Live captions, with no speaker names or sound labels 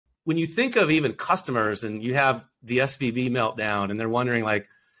when you think of even customers and you have the SVB meltdown and they're wondering like,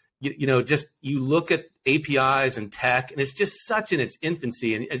 just you look at APIs and tech and it's just such in its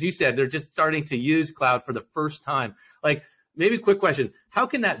infancy. And as you said, they're just starting to use cloud for the first time. Like maybe a quick question, how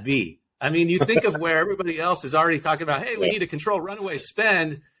can that be? I mean, you think of where everybody else is already talking about, hey, we need to control runaway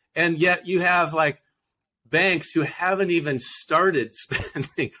spend. And yet you have like banks who haven't even started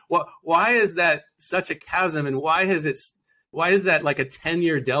spending. Why is that such a chasm? And why is that like a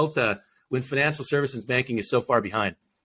 10-year delta when financial services banking is so far behind?